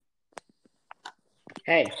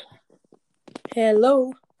Hey,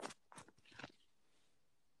 Hello.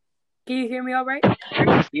 Can you hear me all right?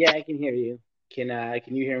 yeah, I can hear you. Can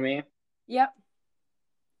you hear me? Yep.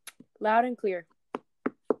 Loud and clear.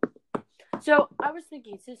 So I was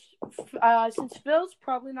thinking, since Phil's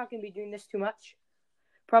probably not going to be doing this too much,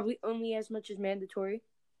 probably only as much as mandatory.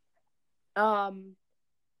 Um,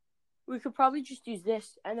 we could probably just use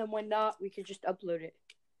this, and then when not, we could just upload it.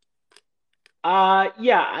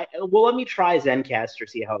 Yeah. Well, let me try Zencaster,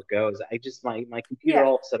 see how it goes. I just my computer Yeah.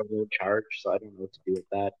 all of a sudden won't charge, so I don't know what to do with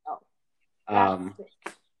that. Oh, that Um,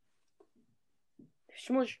 fits.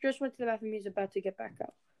 Just went to the bathroom. He's about to get back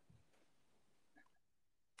up.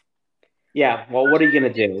 yeah. Well, what are you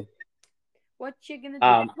gonna do? What you gonna do?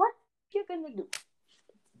 Um, What you gonna do?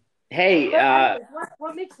 hey, But anyways,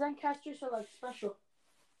 what makes Zencaster so special?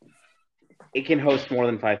 it can host more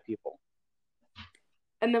than 5 people.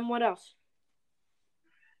 And then what else?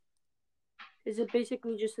 Is it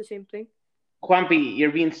basically just the same thing? Quampy,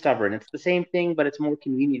 you're being stubborn. It's the same thing, but it's more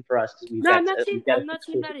convenient for us because No, I'm not saying we've got a I'm not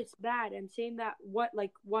saying fixed. that it's bad. I'm saying that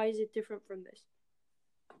why is it different from this?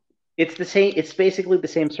 It's the same. It's basically the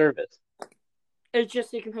same service. It's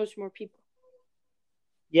just it can host more people.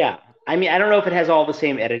 Yeah. I mean, I don't know if it has all the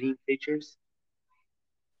same editing features.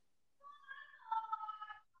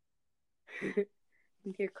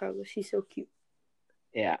 Here, Carlos, he's so cute.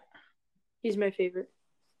 Yeah. He's my favorite.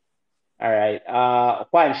 All right.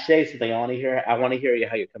 Why don't you say something? I want to hear you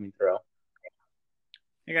how you're coming through.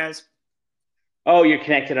 Hey guys. Oh, you're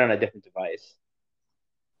connected on a different device.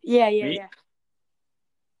 Yeah, yeah, Me? yeah.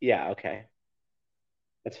 Yeah. Okay.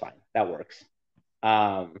 That's fine. That works.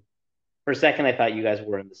 Um, for a second, I thought you guys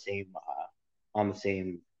were in the same on the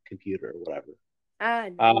same computer or whatever. Ah,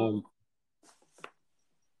 no. Um,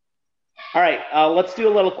 all right. Let's do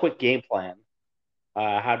a little quick game plan.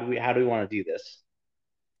 How do we want to do this?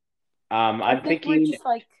 I I'm think we're thinking. just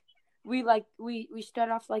we start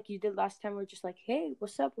off like you did last time. We're just like, hey,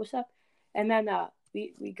 what's up, and then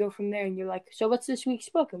we go from there. And you're like, so what's this week's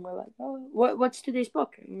book? And we're like, oh, what's today's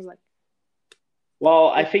book? And we're like, Well,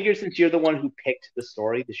 I yeah, figured since you're the one who picked the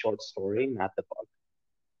story, the short story, not the book.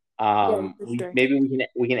 yeah, for sure. Maybe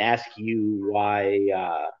we can ask you why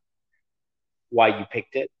you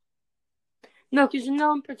picked it. No, because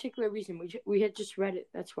no particular reason. We had just read it.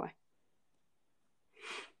 That's why.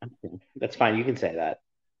 That's fine. You can say that.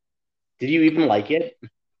 Did you even like it?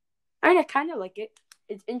 I kind of like it.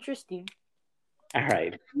 It's interesting. All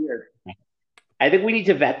right. Weird. I think we need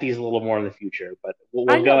to vet these a little more in the future, but I we'll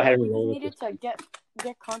know, go but ahead we and just roll with needed this to one.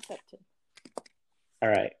 get concept in. All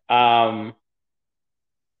right.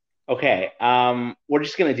 Okay. We're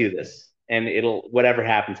just gonna do this, and it'll whatever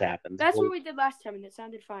happens happens. That's what we did last time, and it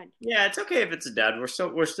sounded fine. Yeah, it's okay if it's a dud. We're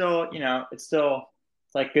still, it's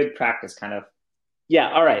like good practice kind of.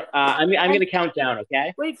 Yeah. All right. I'm And gonna count down.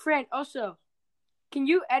 Okay. wait, Fran. Also, can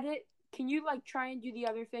you edit? Can you try and do the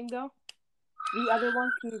other thing though? The other one.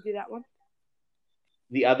 Can you do that one?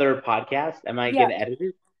 The other podcast. Am I Yeah. gonna edit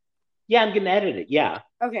it? Yeah, I'm gonna edit it. Yeah.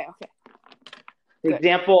 Okay. Okay. For Good.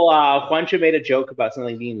 example, Juancho made a joke about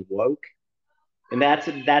something being woke, and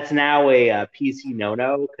that's now a PC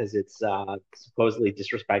no-no because it's supposedly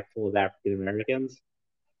disrespectful of African Americans.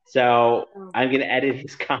 So Oh, I'm gonna edit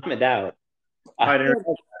his comment out. Oh, I didn't.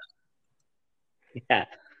 good. Yeah,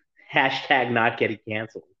 hashtag not getting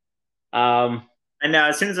canceled. Um, I know.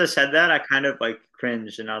 As soon as I said that, I kind of like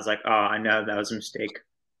cringed, and I was like, "Oh, I know that was a mistake."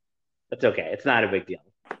 that's okay. It's not a big deal.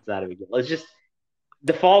 It's not a big deal. It's just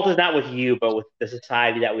the fault is not with you, but with the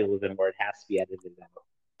society that we live in, where it has to be edited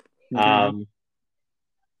out. Hmm.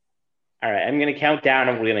 All right, I'm gonna count down,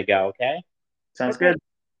 and we're gonna go. Okay, Sounds Okay. good.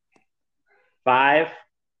 5,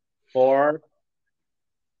 4.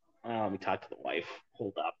 Let me talk to the wife.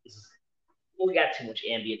 Hold up. We got too much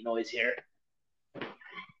ambient noise here.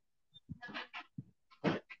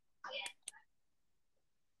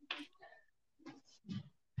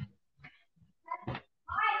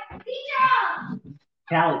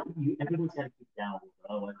 Callie, everyone's got to keep down,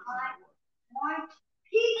 otherwise it's not gonna work.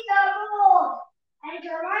 Pizza rules. And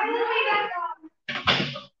you're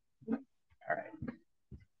All right.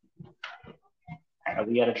 All right,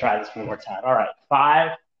 we got to try this one more time. All right,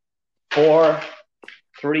 5, 4,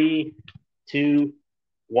 3, 2,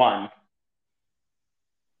 1.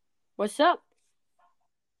 What's up?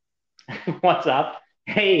 What's up?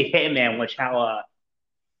 Hey, man.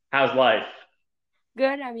 How's life?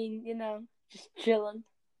 Good. I mean, just chilling,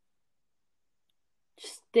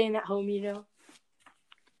 just staying at home. Not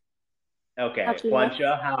Okay, too much.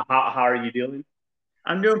 Juancho, how are you doing?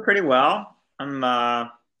 I'm doing pretty well. I'm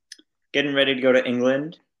getting ready to go to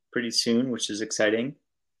England pretty soon, which is exciting.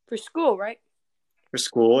 For school, right? for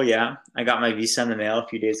school. Yeah, I got my visa in the mail a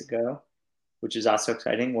few days ago, which is also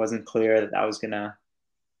exciting. Wasn't clear that was gonna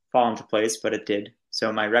fall into place, but it did.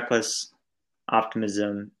 So my reckless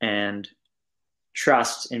optimism and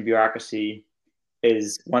trust in bureaucracy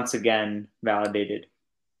is once again validated.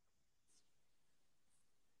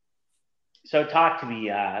 So talk to me,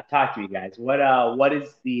 guys. What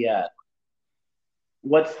is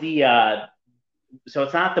what's the so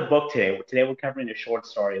it's not the book today. Today we're covering a short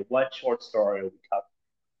story. What short story are we covering?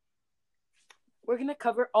 We're going to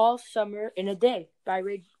cover All Summer in a Day by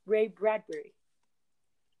Ray Bradbury.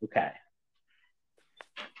 Okay.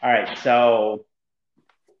 All right. So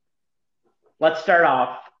let's start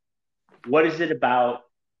off. What is it about?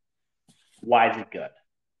 Why is it good?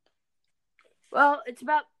 Well, it's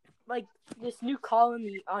about like this new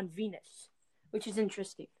colony on Venus, which is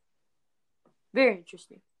interesting. Very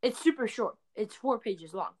interesting. It's super short. It's 4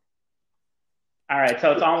 pages long. All right.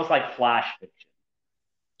 So it's almost like flash fiction.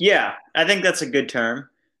 Yeah, I think that's a good term.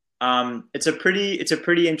 It's a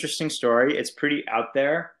pretty interesting story. It's pretty out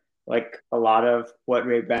there, like a lot of what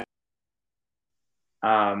Ray Bradbury.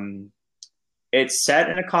 It's set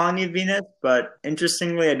in a colony of Venus, but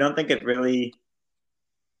interestingly, I don't think it really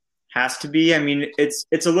has to be. I mean,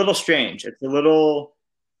 it's a little strange. It's a little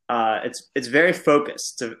it's very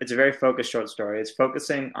focused. It's a very focused short story. It's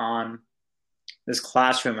focusing on this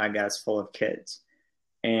classroom, I guess, full of kids,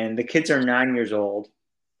 and the kids are 9 years old.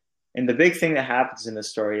 And the big thing that happens in this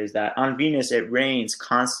story is that on Venus it rains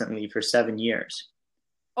constantly for 7 years.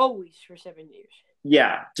 Always for 7 years.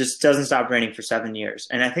 Yeah, just doesn't stop raining for 7 years.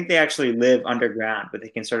 And I think they actually live underground, but they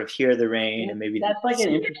can sort of hear the rain and maybe that's like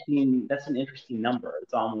an interesting number.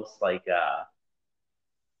 It's almost like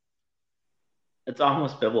it's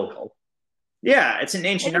almost biblical. Yeah, it's an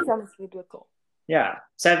ancient It is number. almost biblical. Yeah,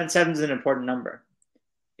 seven's an important number.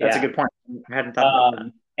 That's Yeah. a good point. I hadn't thought about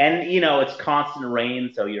that. And it's constant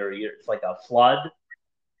rain, so you're it's like a flood,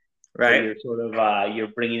 Right? So you're sort of you're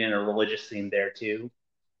bringing in a religious theme there too.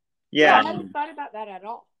 Yeah, I hadn't thought about that at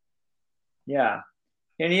all. yeah.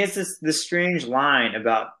 And he has this strange line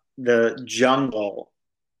about the jungle,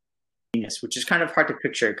 which is kind of hard to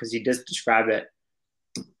picture because he does describe it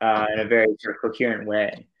in a very sort of coherent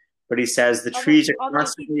way. But he says the trees are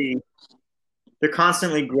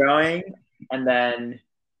constantly growing and then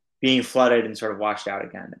being flooded and sort of washed out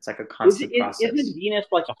again. It's like a constant process. Isn't Venus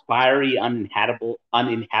like a fiery, uninhabitable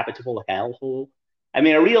hellhole? I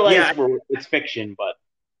mean, I realize it's fiction, but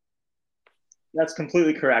that's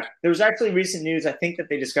completely correct. There was actually recent news. I think that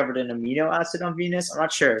they discovered an amino acid on Venus. I'm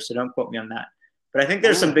not sure, so don't quote me on that. But I think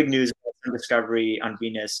there's some big news about some discovery on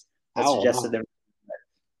Venus that suggests that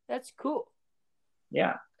that's cool.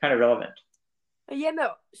 Yeah, kind of relevant. Yeah,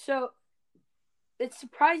 no. So it's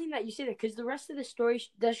surprising that you say that because the rest of the story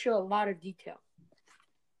does show a lot of detail.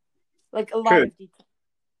 Like a lot of detail.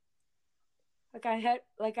 Like I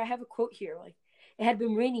have a quote here. Like it had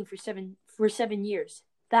been raining for 7 years,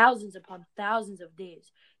 thousands upon thousands of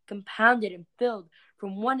days, compounded and filled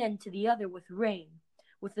from one end to the other with rain,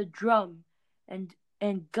 with a drum and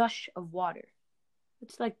gush of water.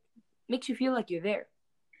 It's like makes you feel like you're there.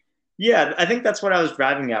 Yeah, I think that's what I was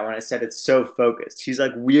driving at when I said it's so focused. He's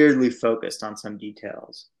like weirdly focused on some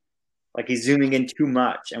details. Like he's zooming in too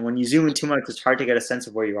much. And when you zoom in too much, it's hard to get a sense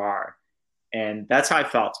of where you are. And that's how I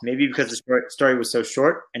felt. Maybe because the story was so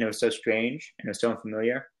short and it was so strange and it was so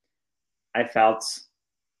unfamiliar, I felt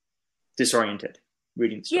disoriented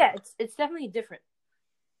reading the story. Yeah, it's definitely different.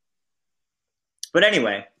 But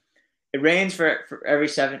anyway, it rains for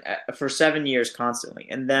 7 years constantly.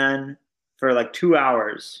 And then for like 2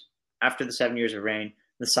 hours after the 7 years of rain,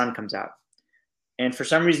 the sun comes out. And for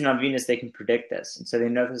some reason on Venus, they can predict this. And so they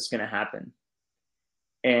know this is going to happen.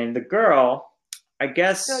 And the girl, I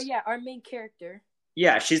guess... So, yeah, our main character.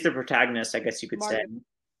 Yeah, she's the protagonist, I guess you could say.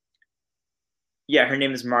 Yeah, her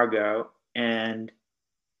name is Margot. And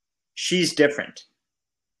she's different.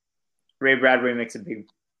 Ray Bradbury makes a big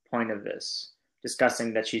point of this,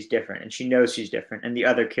 discussing that she's different. And she knows she's different. And the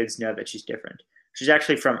other kids know that she's different. She's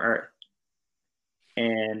actually from Earth.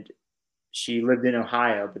 And she lived in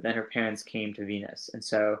Ohio, but then her parents came to Venus. And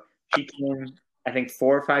so she came, I think,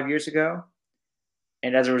 4 or 5 years ago.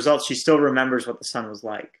 And as a result, she still remembers what the sun was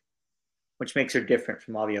like, which makes her different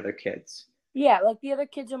from all the other kids. Yeah, like the other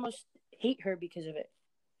kids almost hate her because of it.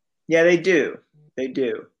 Yeah, they do. They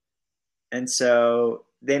do. And so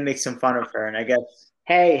they make some fun of her. And I guess...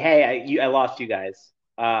 Hey, I lost you guys.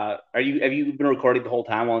 Have you been recording the whole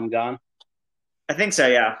time while I'm gone? I think so,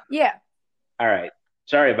 yeah. Yeah. All right.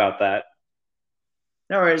 Sorry about that.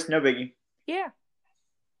 No worries, no biggie. Yeah.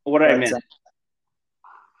 What did I miss?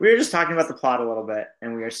 We were just talking about the plot a little bit,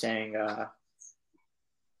 and we were saying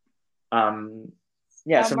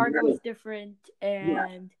Yeah, so Margot was different, yeah.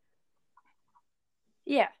 and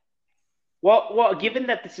yeah. Well, given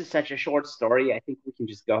that this is such a short story, I think we can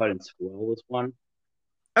just go ahead and spoil this one.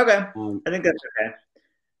 Okay, Um, I think that's okay.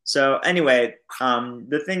 So anyway,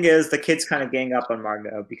 the thing is, the kids kind of gang up on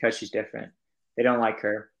Margot because she's different. They don't like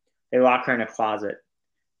her. They lock her in a closet,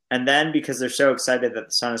 and then because they're so excited that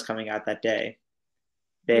the sun is coming out that day,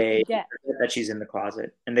 they forget that she's in the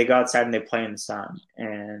closet, and they go outside and they play in the sun.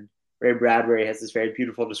 And Ray Bradbury has this very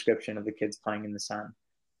beautiful description of the kids playing in the sun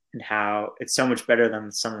and how it's so much better than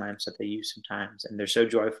the sun lamps that they use sometimes, and they're so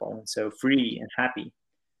joyful and so free and happy.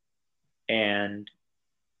 And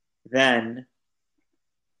then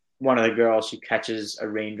one of the girls, she catches a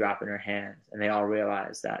raindrop in her hand, and they all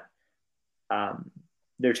realize that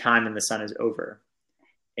their time in the sun is over,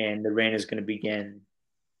 and the rain is going to begin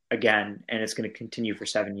again, and it's going to continue for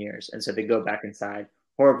 7 years. And so they go back inside,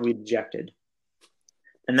 horribly dejected.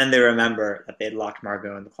 And then they remember that they had locked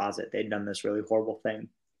Margot in the closet. They'd done this really horrible thing.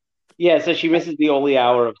 yeah, so she misses the only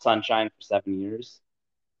hour of sunshine for 7 years.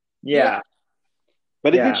 Yeah.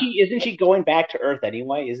 But Yeah. isn't she going back to Earth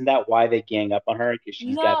anyway? Isn't that why they gang up on her? Because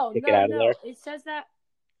she's got to get out of there. It says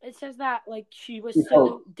that like she was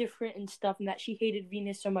so different and stuff, and that she hated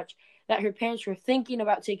Venus so much that her parents were thinking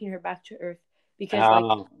about taking her back to Earth because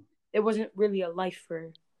like it wasn't really a life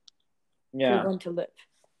for them to live.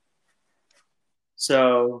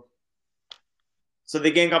 So they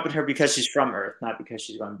gang up on her because she's from Earth, not because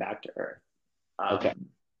she's going back to Earth. Okay.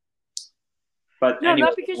 But no, anyway,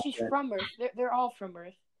 not because she's from Earth. They're all from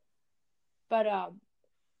Earth. But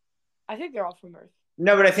I think they're all from Earth.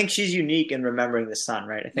 No, but I think she's unique in remembering the sun,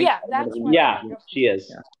 right? I think that's why. Yeah, she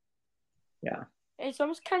is. Yeah. It's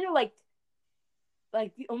almost kind of like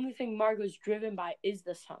the only thing Margot's driven by is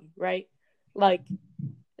the sun, right? Like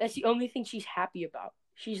that's the only thing she's happy about.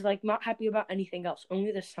 She's like not happy about anything else,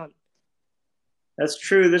 only the sun. That's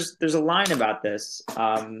true. There's a line about this.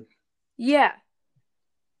 Yeah.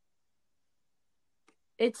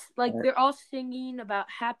 It's like they're all singing about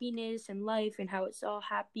happiness and life and how it's all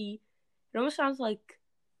happy. It almost sounds like,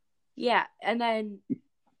 yeah. And then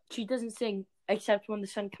she doesn't sing except when the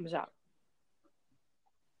sun comes out.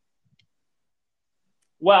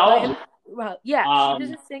 Well, yeah. She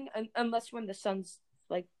doesn't sing unless when the sun's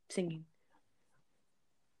like singing.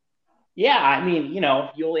 Yeah, I mean,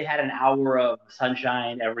 if you only had an hour of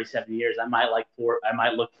sunshine every 7 years, I might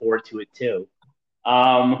look forward to it too.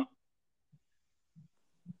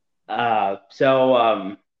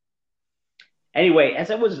 Anyway,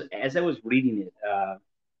 as I was reading it,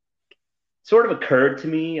 sort of occurred to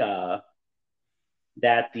me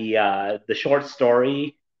that the short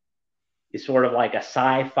story is sort of like a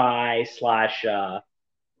sci-fi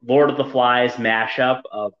 / Lord of the Flies mashup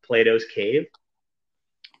of Plato's Cave.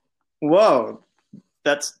 Whoa,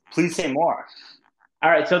 please say more. All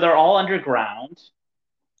right, so they're all underground.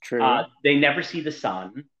 True. They never see the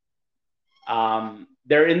sun.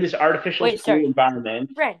 They're in this artificial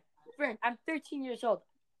environment. Friend, I'm 13 years old.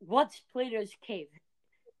 What's Plato's Cave?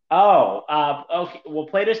 Oh, okay. Well,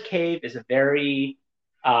 Plato's Cave is a very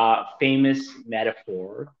famous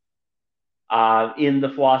metaphor in the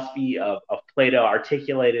philosophy of Plato,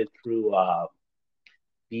 articulated through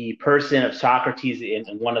the person of Socrates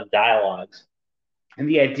in one of the dialogues. And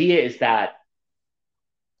the idea is that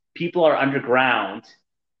people are underground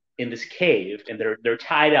in this cave, and they're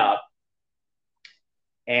tied up,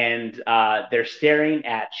 and they're staring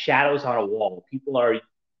at shadows on a wall. People are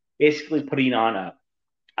basically putting on a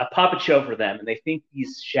puppet show for them, and they think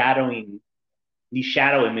these shadow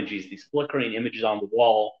images, these flickering images on the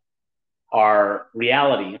wall, are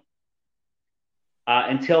reality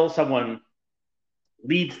until someone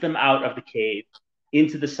leads them out of the cave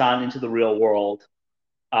into the sun, into the real world,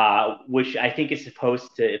 which I think is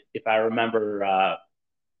supposed to, if I remember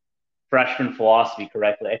freshman philosophy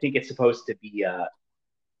correctly, I think it's supposed to be a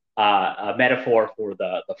metaphor for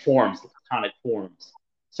the forms, the platonic forms.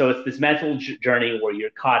 So it's this mental journey where you're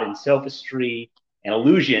caught in sophistry and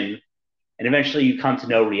illusion, and eventually you come to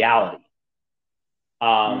know reality.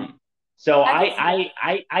 So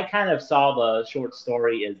I kind of saw the short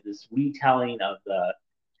story as this retelling of the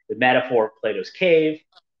metaphor of Plato's cave.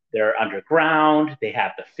 They're underground. They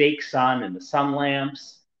have the fake sun and the sun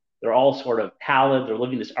lamps. They're all sort of pallid. They're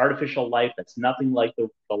living this artificial life that's nothing like the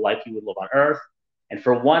life you would live on Earth. And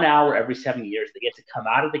for 1 hour every 7 years, they get to come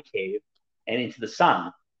out of the cave and into the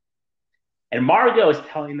sun. And Margot is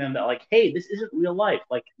telling them that, like, hey, this isn't real life.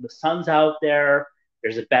 Like, the sun's out there.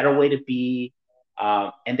 There's a better way to be.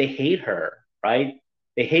 And they hate her, right?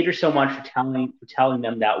 They hate her so much for telling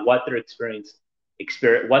them that what they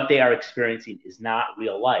are experiencing is not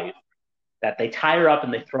real life. that they tie her up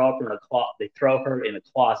and they throw her in a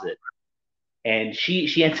closet, and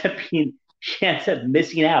she ends up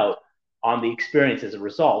missing out on the experience as a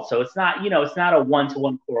result. So it's not a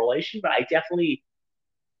one-to-one correlation, but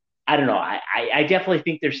I don't know. I definitely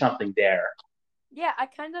think there's something there. Yeah, I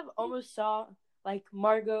kind of almost saw like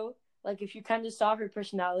Margot, like if you kind of saw her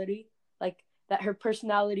personality, like that her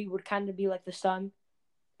personality would kind of be like the sun,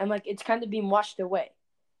 and like it's kind of being washed away,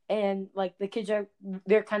 and like the kids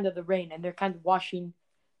they're kind of the rain, and they're kind of washing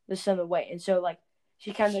the sun away, and so like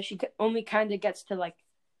she only kind of gets to like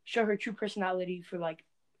show her true personality for like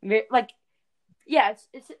yeah,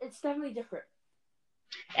 it's definitely different.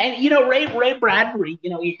 And Ray Bradbury,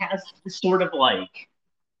 he has this sort of like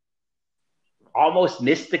almost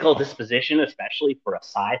mystical disposition, especially for a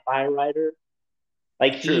sci-fi writer.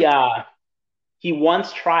 Like he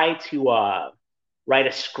once tried to write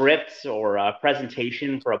a script or a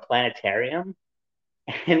presentation for a planetarium,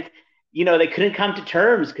 and they couldn't come to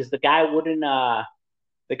terms because the guy wouldn't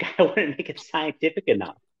make it scientific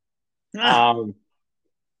enough.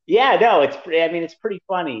 Yeah, no, it's pretty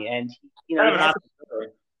funny, and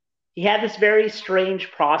he had this very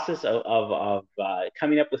strange process of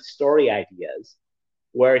coming up with story ideas,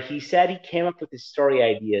 where he said he came up with his story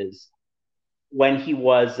ideas when he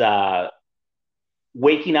was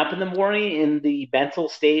waking up in the morning in the mental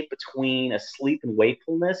state between asleep and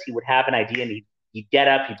wakefulness. He would have an idea and he'd get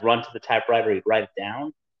up, he'd run to the typewriter, he'd write it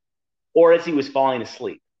down, or as he was falling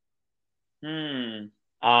asleep. Those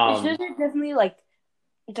are definitely like,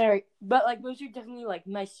 sorry, but like those are definitely like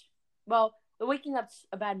nice. Well, the waking up's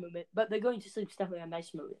a bad moment, but the going to sleep's definitely a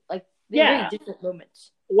nice moment. Like they're very different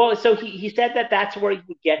moments. Well, so he said that's where he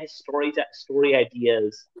would get his story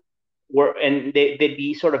ideas, and they'd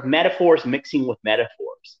be sort of metaphors mixing with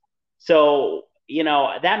metaphors. So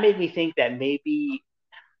that made me think that maybe,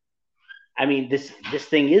 I mean, this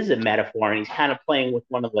thing is a metaphor, and he's kind of playing with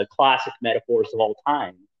one of the classic metaphors of all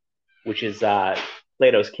time, which is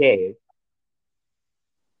Plato's cave.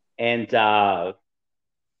 And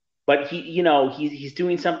but he's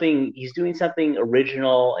doing something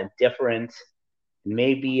original and different, and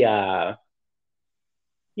maybe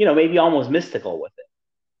maybe almost mystical with it.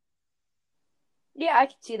 Yeah, I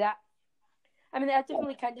can see that. I mean, I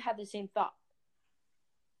definitely kind of had the same thought.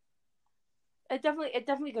 It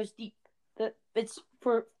definitely goes deep. It's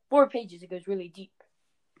for 4 pages. It goes really deep.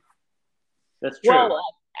 That's true. Well,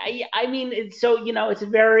 I mean, it's a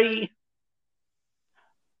very,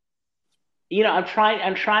 I'm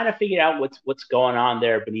trying to figure out what's going on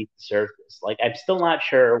there beneath the surface. Like, I'm still not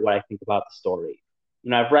sure what I think about the story.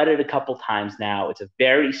 I've read it a couple times now. It's a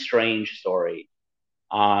very strange story.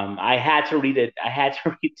 I had to read it.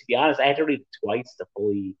 To be honest, I had to read it twice to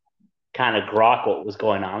fully kind of grok what was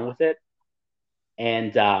going on with it.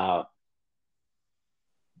 And, I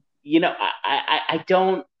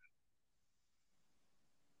don't,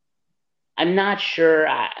 I'm not sure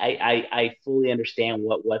I fully understand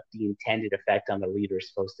what the intended effect on the reader is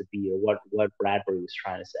supposed to be, or what Bradbury was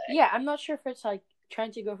trying to say. Yeah, I'm not sure if it's like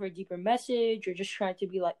trying to go for a deeper message or just trying to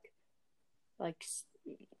be like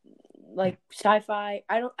sci-fi.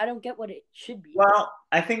 I don't get what it should be. Well,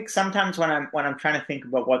 I think sometimes when I'm trying to think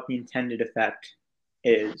about what the intended effect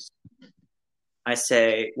is, I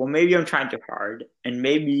say, well, maybe I'm trying too hard, and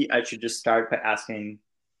maybe I should just start by asking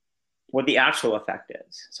what the actual effect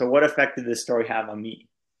is. So what effect did this story have on me?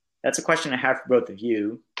 That's a question I have for both of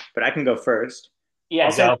you, but I can go first. Yeah,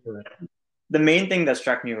 go for it. The main thing that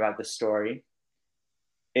struck me about this story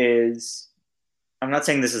is, I'm not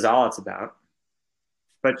saying this is all it's about,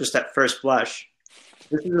 but just at first blush,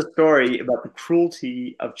 this is a story about the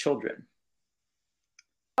cruelty of children.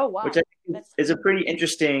 Oh wow! Which I think is a pretty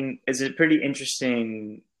interesting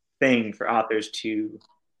thing for authors to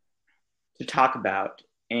talk about,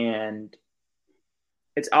 and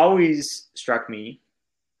it's always struck me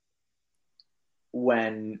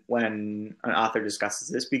when an author discusses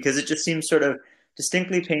this, because it just seems sort of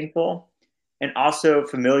distinctly painful and also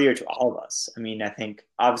familiar to all of us. I mean, I think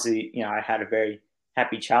obviously, I had a very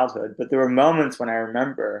happy childhood, but there were moments when I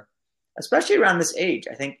remember, especially around this age,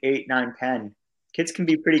 I think 8, 9, 10, kids can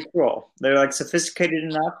be pretty cruel. They're like sophisticated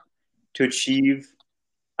enough to achieve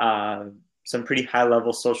some pretty high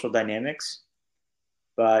level social dynamics,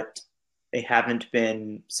 but they haven't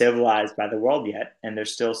been civilized by the world yet. And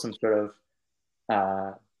there's still some sort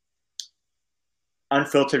of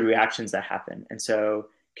unfiltered reactions that happen. And so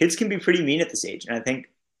kids can be pretty mean at this age. And I think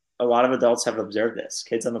a lot of adults have observed this,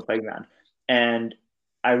 kids on the playground. And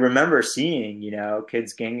I remember seeing,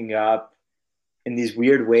 kids ganging up in these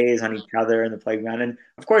weird ways on each other in the playground. And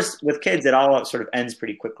of course, with kids, it all sort of ends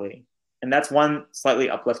pretty quickly. And that's one slightly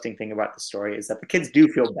uplifting thing about the story, is that the kids do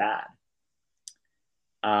feel bad.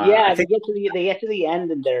 I Yeah, think they get to the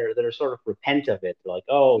end and they're sort of repent of it. They're like,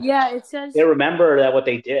 oh, Yeah, it says. they remember that what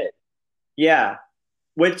they did. yeah,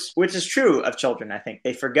 which is true of children. I think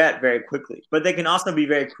they forget very quickly, but they can also be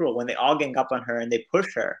very cruel when they all gang up on her and they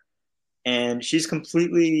push her, and she's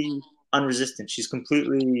completely unresistant. She's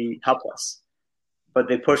completely helpless. But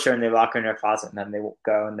they push her and they lock her in her closet, and then they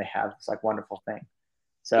go and they have this like wonderful thing.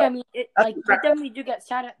 So Yeah, I mean, I definitely do get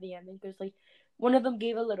sad at the ending because like one of them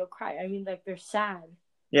gave a little cry. I mean, like they're sad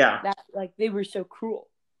yeah, that like they were so cruel.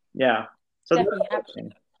 yeah. So that's Definitely happened.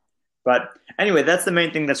 interesting. But anyway, that's the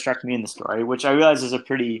main thing that struck me in the story, which I realize is a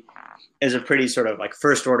pretty sort of like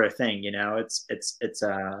first order thing. It's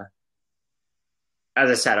as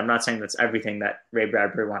I said, I'm not saying that's everything that Ray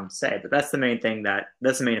Bradbury wanted to say, but that's the main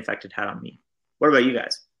effect it had on me. What about you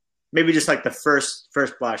guys? Maybe just like the first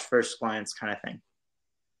blush, first glance kind of thing.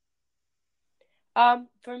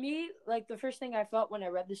 For me, like the first thing I felt when I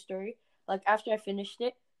read the story, like after I finished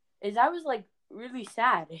it, is I was like really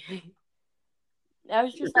sad. I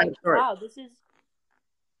was just like, wow, this is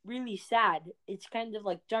really sad. It's kind of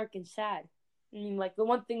like dark and sad. I mean, like the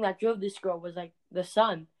one thing that drove this girl was like the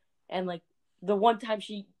sun, and like the one time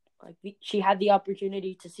she had the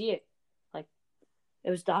opportunity to see it, like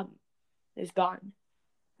it was done, it was gone,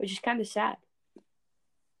 which is kind of sad.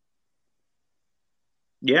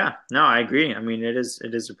 Yeah, no, I agree. I mean, it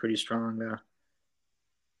is a pretty strong,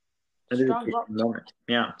 moment.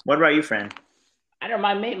 Yeah. What about you, Fran? I don't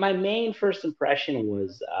know. My main first impression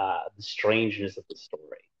was the strangeness of the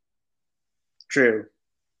story. True.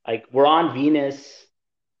 Like we're on Venus,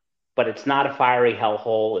 but it's not a fiery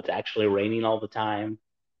hellhole. It's actually raining all the time.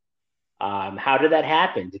 How did that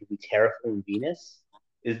happen? Did we terraform Venus?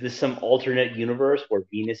 Is this some alternate universe where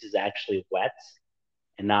Venus is actually wet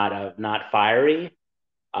and not fiery?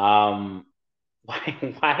 Why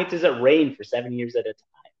does it rain for 7 years at a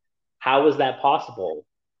time? How is that possible?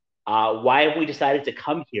 Why have we decided to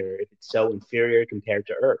come here if it's so inferior compared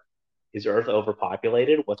to Earth? Is Earth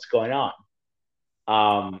overpopulated? What's going on?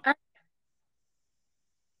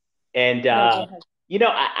 And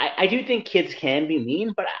I do think kids can be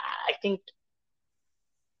mean, but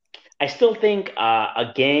I still think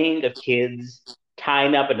a gang of kids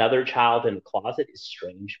tying up another child in a closet is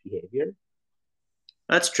strange behavior.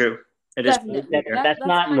 That's true. It is. That's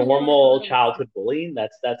not normal childhood bullying.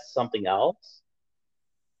 That's something else,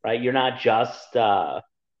 right? You're not just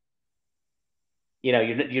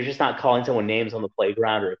you're just not calling someone names on the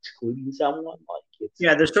playground or excluding someone. Like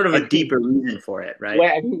there's sort of a deeper reason for it,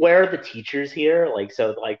 right? Where are the teachers here? Like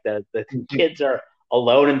so, like the kids are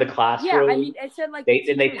alone in the classroom. Yeah, I mean, it said like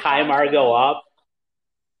they tie Margot up.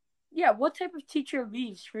 Yeah, what type of teacher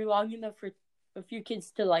leaves for long enough for a few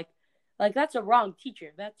kids to like that's a wrong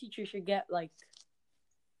teacher. That teacher should get like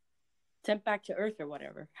sent back to Earth or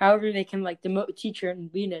whatever. However, they can like demote a teacher in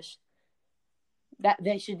Venus. That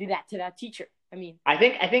they should do that to that teacher. I mean, I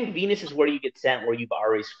think Venus is where you get sent where you've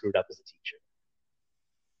already screwed up as a teacher.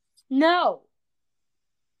 No,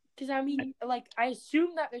 because I mean, like I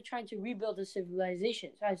assume that they're trying to rebuild a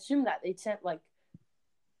civilization. So I assume that they'd sent like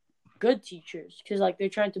good teachers because like they're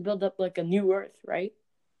trying to build up like a new Earth, right?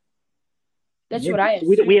 That's what I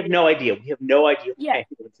assume. We have no idea. We have no idea why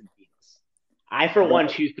it's in Venus. I, for one,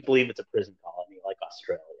 choose to believe it's a prison colony like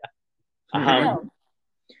Australia. No.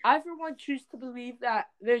 I, for one, choose to believe that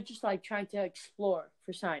they're just like trying to explore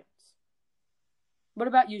for science. What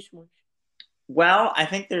about you, Smooch? Well, I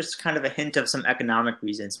think there's kind of a hint of some economic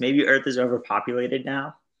reasons. Maybe Earth is overpopulated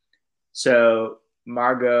now. So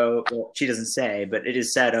Margot, well, she doesn't say, but it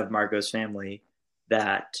is said of Margot's family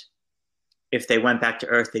that if they went back to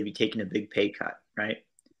Earth, they'd be taking a big pay cut, right?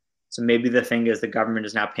 So maybe the thing is the government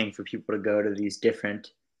is now paying for people to go to these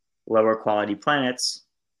different lower quality planets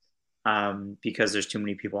because there's too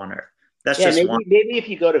many people on Earth. That's just maybe if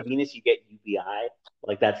you go to Venus, you get UBI.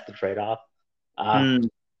 Like that's the trade-off.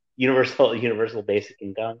 Universal basic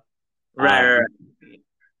income. Right.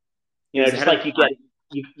 Just like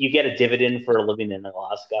you get a dividend for living in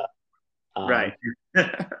Alaska. Right.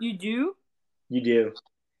 You do? You do.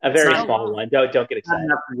 A very small one. Don't get excited.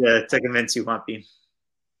 Enough to convince you, Humpy.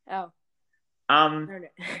 Oh.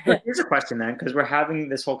 Here's a question then, because we're having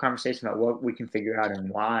this whole conversation about what we can figure out and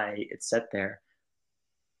why it's set there.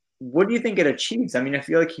 What do you think it achieves? I mean, I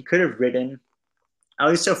feel like he could have written, at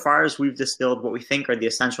least so far as we've distilled what we think are the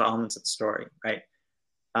essential elements of the story, right?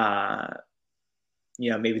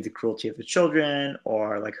 Maybe the cruelty of the children,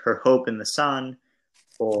 or like her hope in the sun,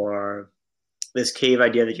 or this cave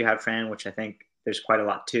idea that you have, Fran, which I think there's quite a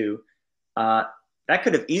lot too. That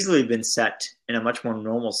could have easily been set in a much more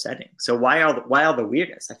normal setting. So why all the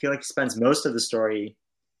weirdness? I feel like he spends most of the story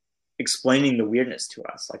explaining the weirdness to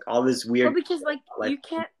us, like all this weird. Well, because you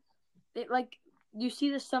can't, you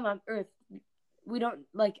see the sun on Earth. We don't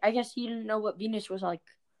I guess you didn't know what Venus was like.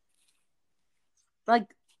 Like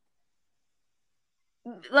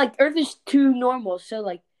Earth is too normal, so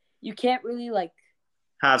you can't really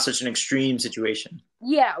have such an extreme situation.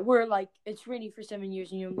 Yeah, where it's raining for 7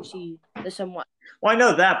 years and you only see the sun once. Well, I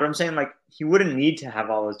know that, but I'm saying he wouldn't need to have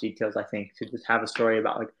all those details. I think to just have a story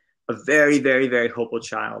about a very, very, very hopeful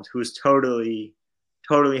child who's totally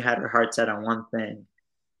had her heart set on one thing,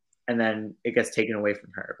 and then it gets taken away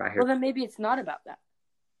from her by her. Well, then maybe it's not about that.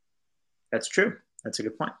 That's true. That's a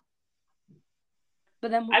good point.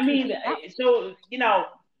 But then so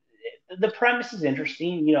the premise is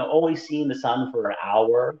interesting. Only seeing the sun for an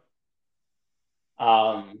hour.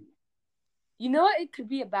 You know what it could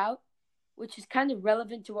be about, which is kind of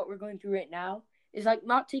relevant to what we're going through right now, is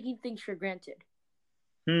not taking things for granted.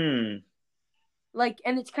 And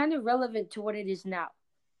it's kind of relevant to what it is now.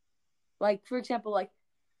 For example,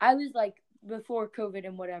 I was before COVID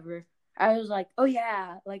and whatever, I was oh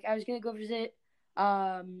yeah, I was gonna go visit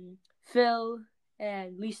Phil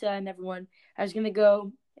and Lisa and everyone. I was gonna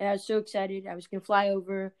go, and I was so excited. I was gonna fly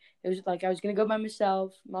over. It was I was gonna go by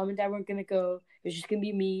myself. Mom and Dad weren't gonna go. It was just gonna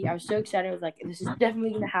be me. I was so excited. I was this is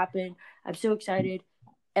definitely gonna happen. I'm so excited.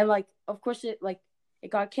 And of course it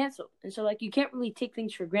got canceled. And so you can't really take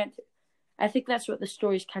things for granted. I think that's what the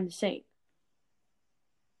story's kind of saying.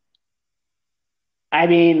 I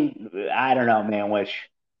mean, I don't know, man. Which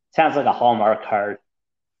sounds like a Hallmark card.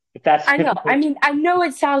 If that's, I know. I know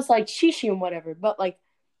it sounds like shishi and whatever, but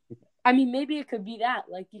maybe it could be that.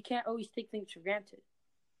 You can't always take things for granted.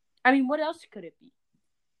 What else could it be?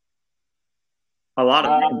 A lot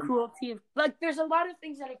of cruelty of there's a lot of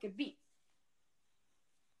things that it could be.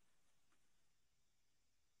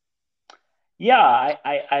 Yeah,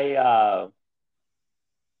 I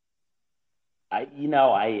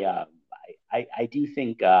do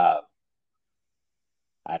think I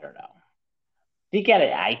don't know.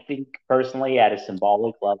 I think personally at a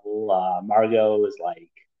symbolic level, Margot is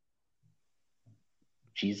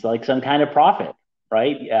she's some kind of prophet,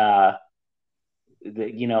 right?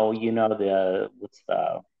 What's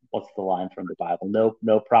the line from the Bible?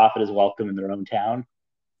 No prophet is welcome in their own town.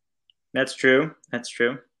 That's true.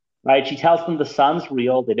 Right? She tells them the sun's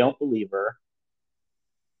real. They don't believe her.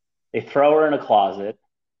 They throw her in a closet.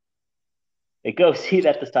 They go see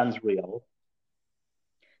that the sun's real.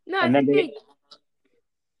 No, and then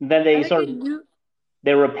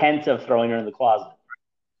they repent of throwing her in the closet.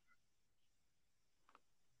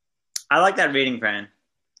 I like that reading, Fran.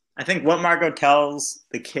 I think what Margot tells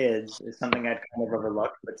the kids is something I'd kind of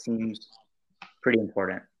overlooked, but seems pretty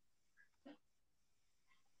important.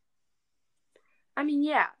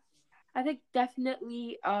 Yeah. I think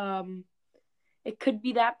definitely it could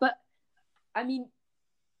be that, but it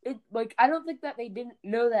I don't think that they didn't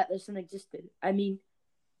know that the sun existed. I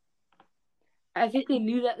think they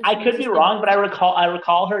knew that. I could be wrong, but I recall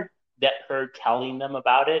her telling them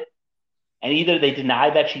about it, and either they deny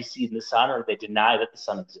that she's seen the sun, or they deny that the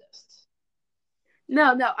sun exists.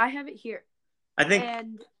 No, I have it here. I think.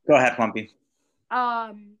 Go ahead, Plumpy.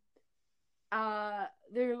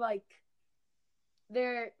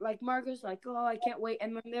 They're Margot's oh, I can't wait,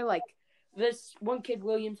 and then they're this one kid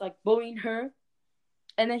William's bullying her,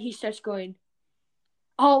 and then he starts going,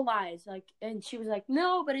 all lies, and she was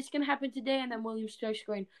no, but it's gonna happen today, and then William starts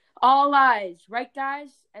going, all lies, right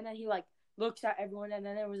guys? And then he looks at everyone, and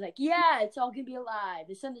then it was yeah, it's all gonna be a lie,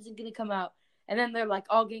 the sun isn't gonna come out, and then they're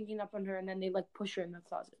all ganging up on her, and then they push her in the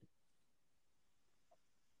closet.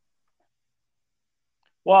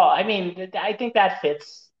 Well, I think that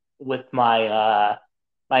fits with my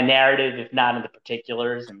my narrative, if not in the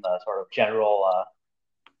particulars, in the sort of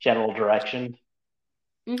general direction.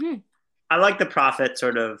 Mm-hmm. I like the prophet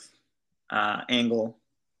sort of angle.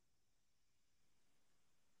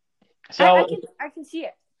 So I can see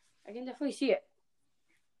it. I can definitely see it.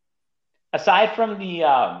 Aside from the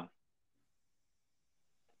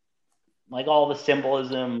all the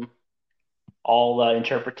symbolism, all the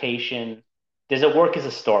interpretation, does it work as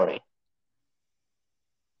a story?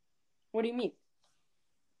 What do you mean?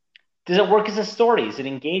 Does it work as a story? Is it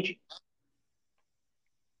engaging?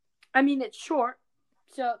 It's short,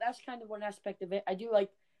 so that's kind of one aspect of it. I do like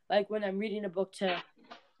when I'm reading a book to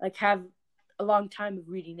have a long time of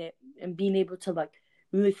reading it and being able to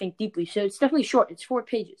really think deeply. So it's definitely short. It's 4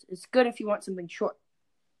 pages. It's good if you want something short.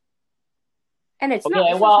 And it's not.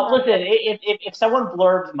 Okay, well, listen, if someone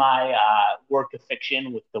blurbs my work of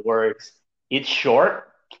fiction with the words, it's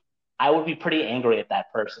short, I would be pretty angry at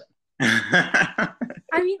that person.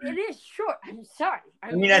 I mean, it is short. I'm sorry.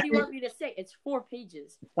 I mean, what do you want me to say? It's 4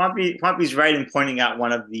 pages. Pompey's right in pointing out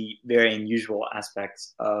one of the very unusual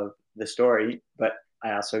aspects of the story, but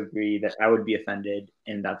I also agree that I would be offended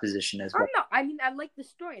in that position as well. No, I mean, I like the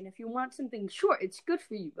story, and if you want something short, it's good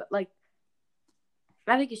for you. But like,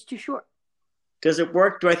 I think it's too short. Does it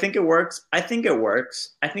work? Do I think it works? I think it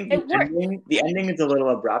works. I think the ending is a little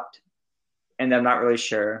abrupt, and I'm not really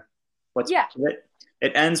sure what's it.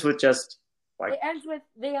 It ends with just like it ends with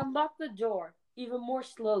they unlock the door even more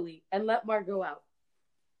slowly and let Margot out.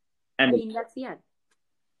 I mean, that's the end.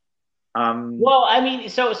 Well, I mean,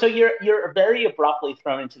 so you're very abruptly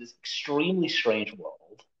thrown into this extremely strange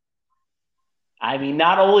world. I mean,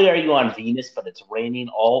 not only are you on Venus, but it's raining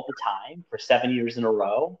all the time for 7 years in a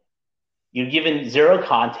row. You're given zero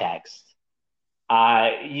context.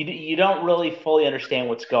 You don't really fully understand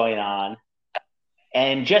what's going on.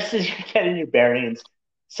 And just as you're getting your bearings,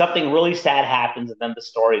 something really sad happens, and then the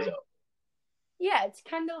story's over. Yeah, it's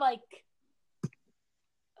kind of like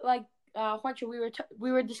Juancho,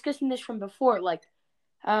 we were discussing this from before, like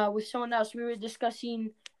with someone else. We were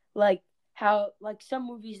discussing like how like some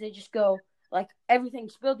movies they just go like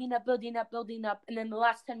everything's building up, and then the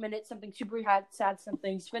last 10 minutes something super sad,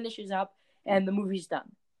 something finishes up, and the movie's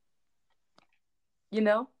done. You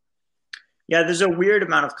know? Yeah, there's a weird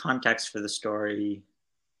amount of context for the story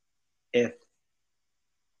if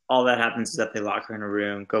all that happens is that they lock her in a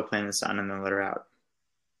room, go play in the sun, and then let her out.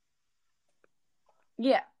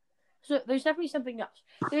 Yeah. So there's definitely something else.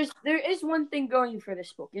 There is one thing going for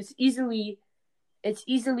this book. It's easily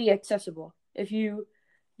accessible. If you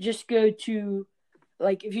just go to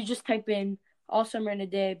if you just type in All Summer in a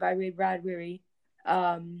Day by Ray Bradbury,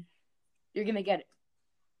 you're gonna get it.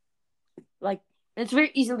 Like, it's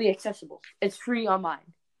very easily accessible. It's free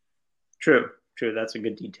online. True. That's a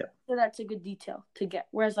good detail. So that's a good detail to get.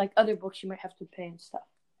 Whereas like other books you might have to pay and stuff.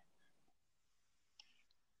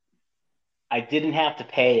 I didn't have to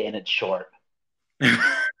pay, and it's short.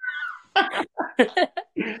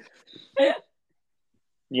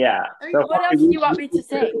 Yeah. So what else do you want me to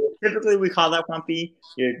say? Typically, we call that Pompey.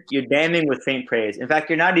 You're damning with faint praise. In fact,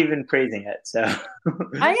 you're not even praising it. So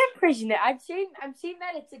I am praising it. I'm saying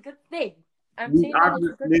that it's a good thing. These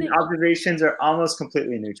observations are almost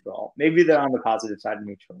completely neutral. Maybe they're on the positive side of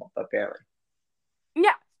neutral, but barely.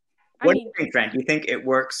 Yeah. What do you think, Frank? Do you think it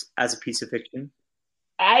works as a piece of fiction?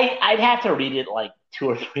 I'd have to read it like 2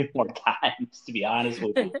 or 3 more times, to be honest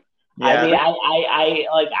with you. Yeah. I mean,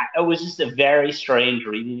 it was just a very strange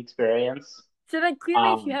reading experience. So then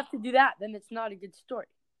clearly, if you have to do that, then it's not a good story.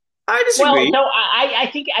 I disagree. Well, no, I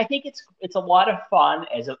think it's a lot of fun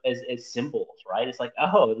as symbols, right? It's like,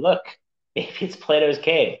 oh, look, maybe it's Plato's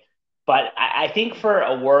cave. But I think for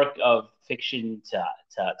a work of fiction to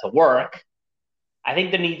work, I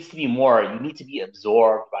think there needs to be more. You need to be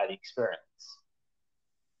absorbed by the experience.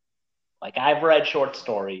 Like, I've read short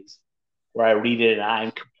stories where I read it and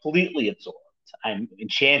I'm completely absorbed. I'm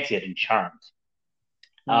enchanted and charmed.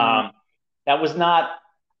 That was not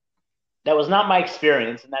my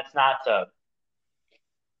experience, and that's not to.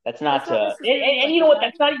 And you know what?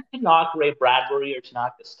 That's not even to knock Ray Bradbury or to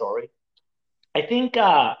knock the story. I think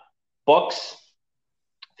books,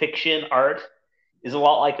 fiction, art is a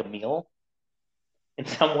lot like a meal in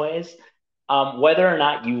some ways. Whether or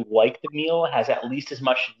not you like the meal has at least as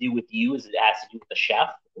much to do with you as it has to do with the chef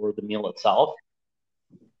or the meal itself.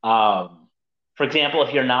 For example,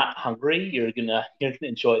 if you're not hungry, you're gonna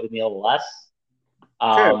enjoy the meal less.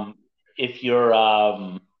 If you're,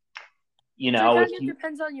 it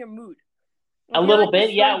depends on your mood. A little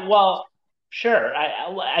bit, yeah. Well, sure.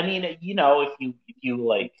 I mean, if you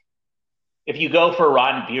go for a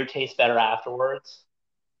run, beer tastes better afterwards.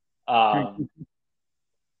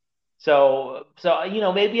 So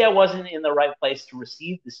maybe I wasn't in the right place to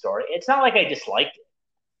receive the story. It's not like I disliked it,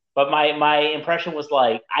 but my impression was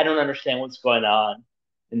like, I don't understand what's going on.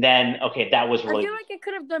 And then, okay, that was really. I feel like it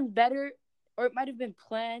could have done better, or it might have been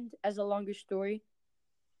planned as a longer story,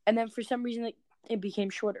 and then for some reason it became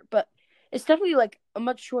shorter. But it's definitely like a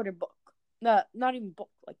much shorter book. Not even book,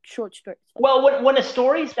 like short stories. Well, when a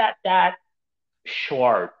story's that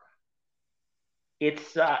short,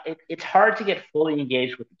 it's hard to get fully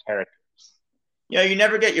engaged with the characters. Yeah, you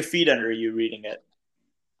never get your feet under you reading it.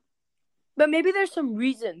 But maybe there's some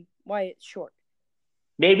reason why it's short.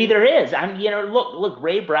 Maybe there is. Look,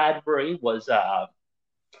 Ray Bradbury was,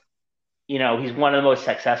 he's one of the most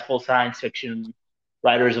successful science fiction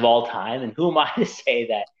writers of all time, and who am I to say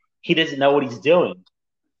that he doesn't know what he's doing?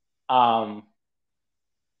 Now,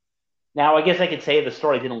 I guess I could say the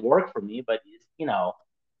story didn't work for me, but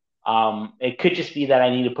it could just be that I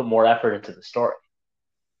need to put more effort into the story.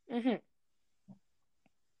 Mm-hmm.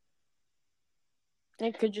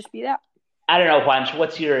 It could just be that. I don't know, Punch.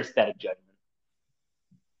 What's your aesthetic judgment?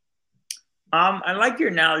 I like your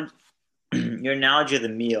analogy. Your analogy of the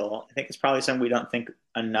meal. I think it's probably something we don't think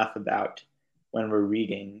enough about when we're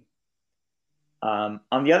reading. On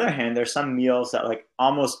the other hand, there's some meals that like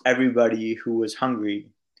almost everybody who is hungry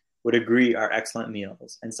would agree are excellent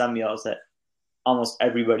meals, and some meals that almost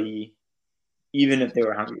everybody, even if they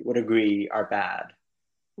were hungry, would agree are bad.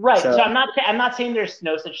 Right. So I'm not saying there's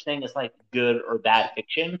no such thing as like good or bad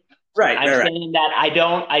fiction. Right. I'm saying that I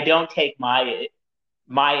don't take my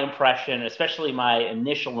impression, especially my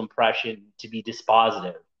initial impression, to be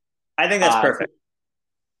dispositive. I think that's perfect.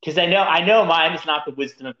 Because I know mine is not the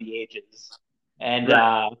wisdom of the ages, and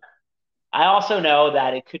right. I also know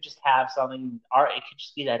that it could just have something. Or it could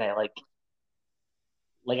just be that I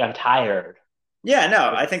like I'm tired. Yeah.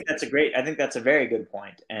 No. I think that's a very good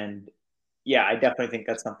point, and yeah, I definitely think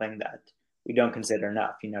that's something that we don't consider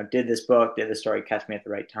enough. You know, did the story catch me at the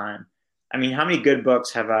right time? I mean, how many good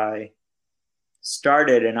books have I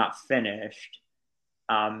started and not finished?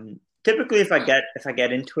 Typically, if I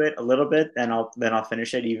get into it a little bit, then I'll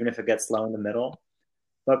finish it, even if it gets slow in the middle.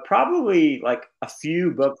 But probably like a few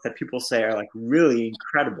books that people say are like really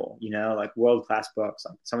incredible, you know, like world-class books,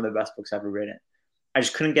 like some of the best books ever written. I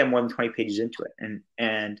just couldn't get more than 20 pages into it,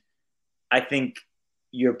 and I think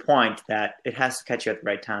your point that it has to catch you at the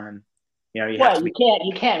right time. You know, you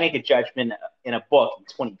can't make a judgment in a book in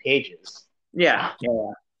 20 pages. Yeah.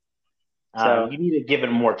 So you need to give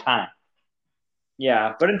it more time.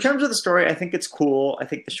 Yeah, but in terms of the story, I think it's cool. I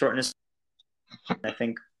think the shortness. I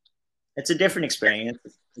think it's a different experience.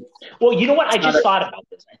 Well, you know what? I just thought about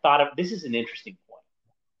this. I thought this is an interesting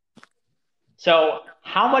point. So,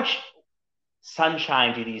 how much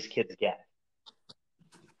sunshine do these kids get?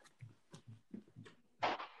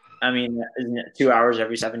 I mean, isn't it 2 hours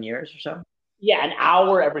every 7 years or so? Yeah, an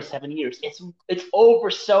hour every 7 years. It's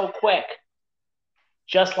over so quick,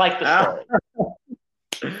 just like the story.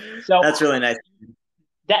 So that's really nice.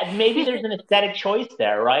 That maybe there's an aesthetic choice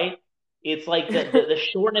there, right? It's like the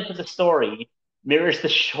shortness of the story mirrors the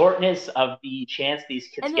shortness of the chance these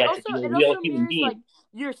kids get to be a real human being. Like,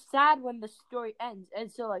 you're sad when the story ends,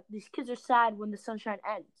 and so like these kids are sad when the sunshine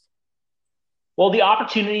ends. Well, the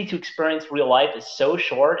opportunity to experience real life is so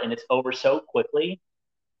short, and it's over so quickly,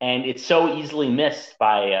 and it's so easily missed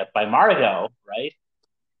by Margot, right?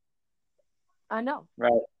 I know.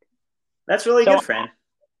 Right. That's really good, friend.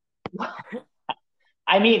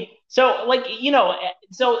 I mean, so like, you know,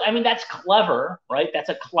 so I mean, that's clever, right? That's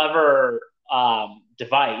a clever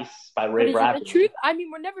device by Ray Bradbury. The truth? I mean,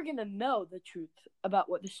 we're never gonna know the truth about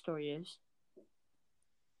what the story is.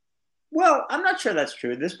 Well, I'm not sure that's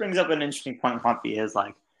true. This brings up an interesting point, Humpy, is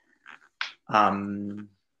like,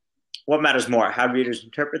 what matters more, how readers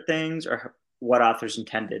interpret things, or what authors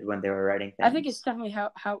intended when they were writing things? I think it's definitely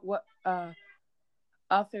what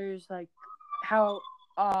authors like, how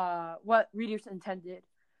what readers intended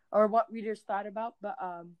or what readers thought about, but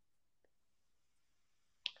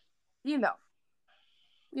you know.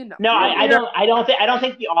 No, I don't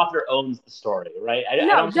think the author owns the story, right?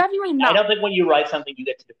 Definitely not. I don't think when you write something you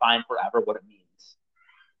get to define forever what it means.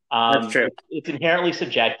 That's true. It's inherently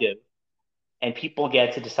subjective, and people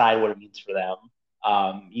get to decide what it means for them.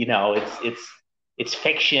 You know, it's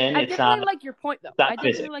fiction. I definitely like your point, though. I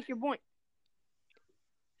definitely like your point.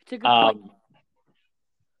 It's a good point.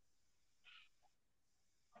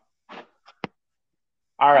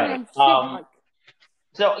 All right.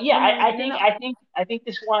 So yeah, I think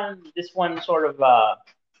this one sort of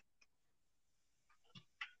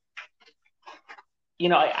you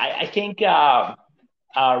know, I think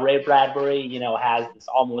Ray Bradbury, you know, has this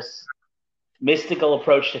almost mystical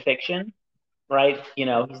approach to fiction, right? You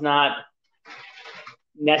know, he's not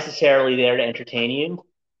necessarily there to entertain you.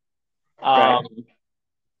 Right.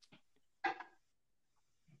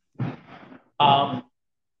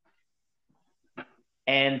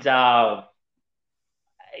 And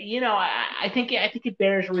you know, I think it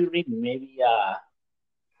bears rereading.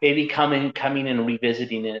 Maybe coming and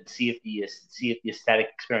revisiting it, see if the aesthetic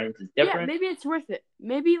experience is different. Yeah, maybe it's worth it.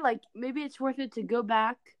 Maybe it's worth it to go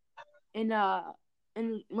back and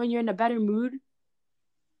when you're in a better mood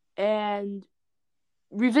and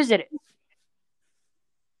revisit it.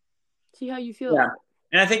 See how you feel. Yeah.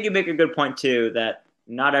 And I think you make a good point too, that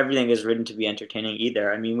not everything is written to be entertaining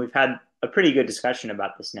either. I mean, we've had a pretty good discussion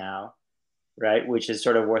about this now, right? Which is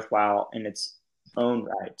sort of worthwhile in its own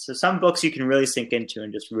right. So some books you can really sink into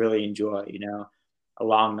and just really enjoy, you know, a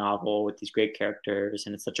long novel with these great characters,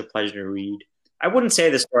 and it's such a pleasure to read. I wouldn't say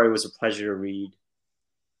the story was a pleasure to read.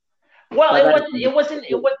 Well, But it wasn't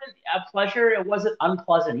a pleasure. It wasn't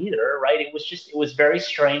unpleasant either, right? It was very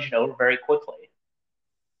strange and over very quickly.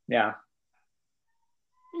 yeah,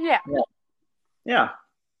 Yeah. yeah.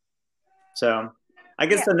 So I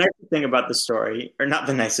guess the nicest thing about the story, or not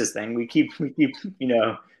the nicest thing, we keep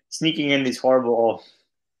sneaking in these horrible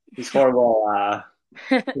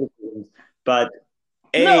criticisms. But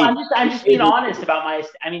No, I'm just being honest about my.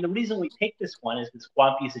 I mean, the reason we picked this one is because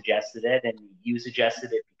Swampy suggested it, and you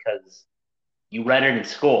suggested it because you read it in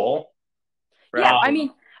school. Yeah, I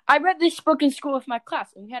mean, I read this book in school with my class,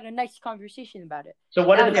 and we had a nice conversation about it. So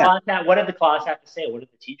what did the class have to say? What did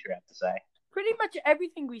the teacher have to say? Pretty much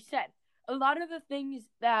everything we said. A lot of the things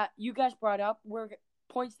that you guys brought up were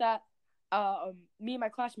points that me and my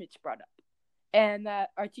classmates brought up, and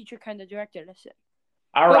that our teacher kind of directed us in.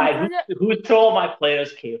 All right, who stole my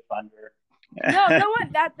Plato's Cave thunder? No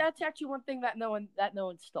one. That's actually one thing that no one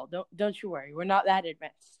stole. Don't you worry, we're not that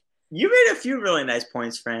advanced. You made a few really nice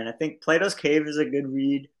points, Fran. I think Plato's Cave is a good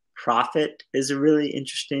read. Prophet is a really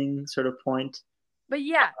interesting sort of point. But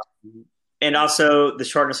yeah. And also the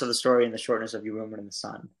shortness of the story and the shortness of Your Woman in the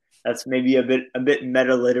Sun. That's maybe a bit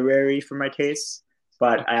meta-literary for my taste,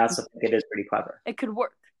 but I also think it is pretty clever. It could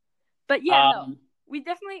work. But yeah, no. We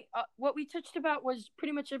definitely, what we touched about was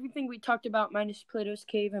pretty much everything we talked about minus Plato's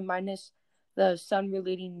Cave and minus the sun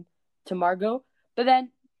relating to Margot. But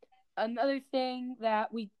then another thing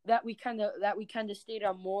that we kind of stayed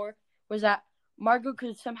on more was that Margot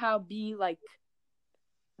could somehow be like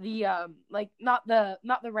the not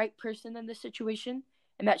the right person in this situation,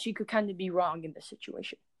 and that she could kind of be wrong in this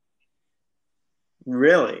situation.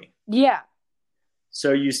 Really? Yeah.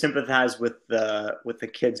 So you sympathize with the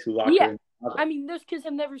kids who locked her in the oven. I mean, those kids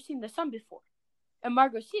have never seen the sun before, and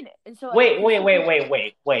Margot's seen it, and so wait. So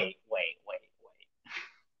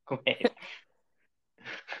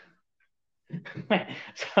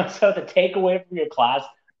the takeaway from your class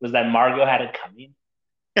was that Margot had it coming?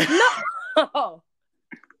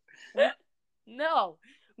 No.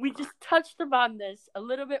 We just touched upon this a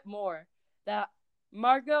little bit more. That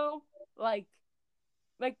Margot, like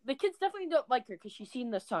the kids definitely don't like her because she's seen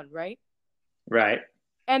the sun, right? Right.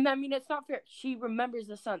 And I mean, it's not fair. She remembers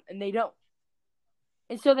the sun, and they don't.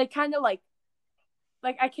 And so they kind of like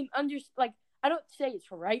I can understand. Like, I don't say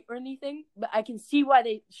it's right or anything, but I can see why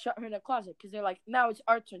they shut her in a closet because they're like, now it's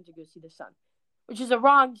our turn to go see the sun, which is a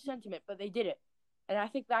wrong sentiment, but they did it, and I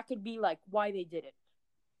think that could be like why they did it,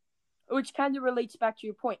 which kind of relates back to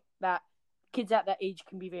your point that kids at that age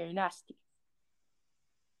can be very nasty.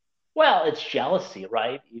 Well, it's jealousy,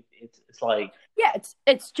 right? It's like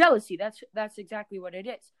it's jealousy. That's exactly what it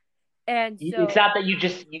is, and so it's not that you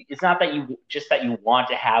want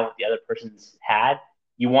to have what the other person's had.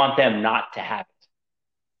 You want them not to have it.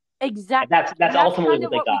 Exactly. And that's ultimately kind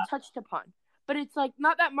of what they got. We touched upon, but it's like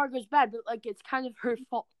not that Margot's bad, but like it's kind of her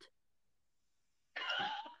fault.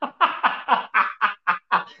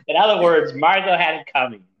 In other words, Margot had it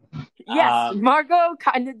coming. Yes, Margot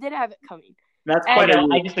kind of did have it coming. That's quite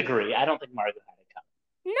I disagree. I don't think Margot had it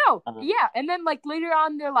coming. No, yeah, and then like later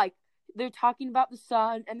on, they're talking about the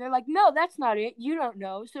sun, and they're like, no, that's not it. You don't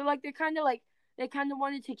know. So like they kind of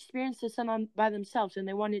wanted to experience the sun by themselves, and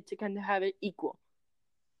they wanted to kind of have it equal.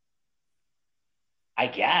 I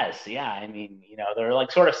guess, yeah. I mean, they're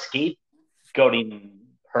like sort of scapegoating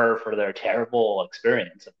her for their terrible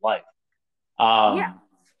experience of life. Yeah,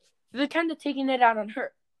 they're kind of taking it out on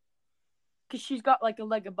her because she's got like a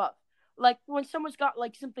leg above. Like when someone's got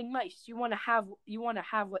like something nice, you want to have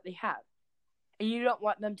what they have, and you don't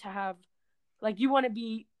want them to have, like you want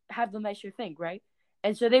to have the nicer thing, right?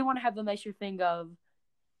 And so they want to have the nicer thing of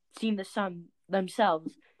seeing the sun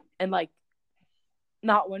themselves, and like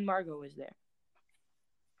not when Margot was there.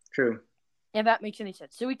 True. If that makes any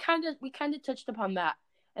sense. So we kind of touched upon that,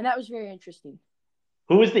 and that was very interesting.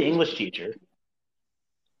 Who was the English teacher?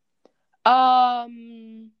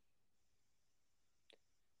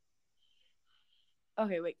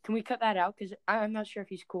 Okay, wait. Can we cut that out? Because I'm not sure if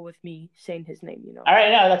he's cool with me saying his name. All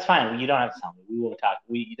right, no, that's fine. You don't have to tell me. We won't talk.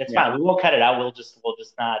 That's fine. We won't cut it out. We'll just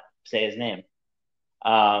not say his name.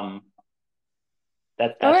 That's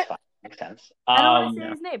right. fine. Makes sense. I don't want to say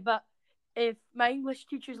his name, but if my English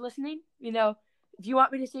teacher's listening, if you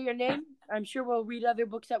want me to say your name, I'm sure we'll read other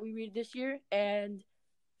books that we read this year. And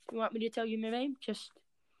if you want me to tell you my name, just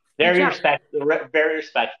very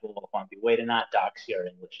respectful, Funky. Way to not dox your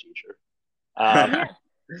English teacher.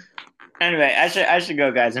 Anyway, I should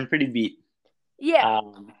go, guys. I'm pretty beat. Yeah.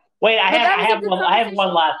 Wait, I have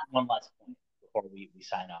one last point before we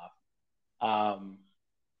sign off.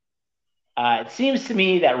 It seems to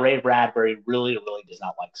me that Ray Bradbury really, really does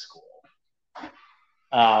not like school.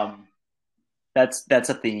 That's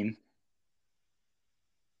a theme.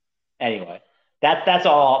 Anyway, that's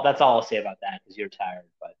all I'll say about that because you're tired.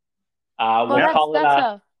 But we'll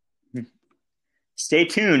call it. Stay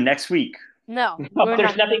tuned next week. No,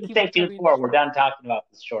 there's nothing to stay tuned for. We're done talking about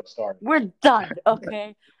this short story. We're done.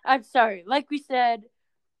 Okay, I'm sorry. Like we said,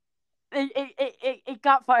 it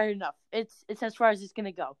got far enough. It's as far as it's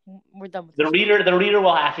gonna go. We're done with the reader. The reader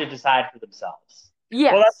will have to decide for themselves.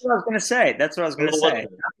 Yeah. Well, that's what I was gonna say.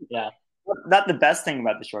 Yeah. Not the best thing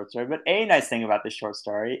about the short story, but a nice thing about the short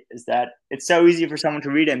story is that it's so easy for someone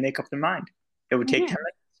to read it and make up their mind. It would take 10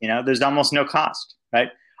 minutes. There's almost no cost, right?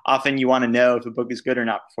 Often you want to know if a book is good or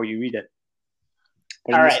not before you read it.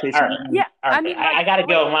 All right. Yeah. All right. I mean, I gotta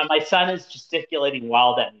go. My son is gesticulating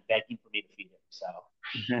wild at me, begging for me to feed him. So.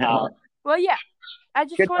 Well, yeah. I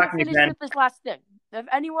just want to finish with this last thing. If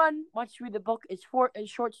anyone wants to read the book, it's a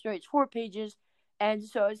short story. It's 4 pages. And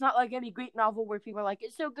so it's not like any great novel where people are like,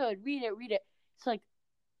 it's so good, read it. It's like,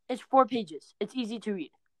 it's 4 pages. It's easy to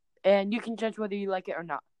read. And you can judge whether you like it or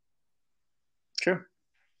not. True.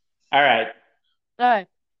 All right. All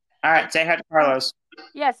right. Say hi to Carlos.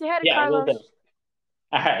 Yeah, say hi to Carlos. We'll do.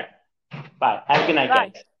 All right. Bye. Have a good night,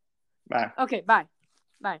 guys. Bye. Okay, bye.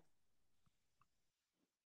 Bye.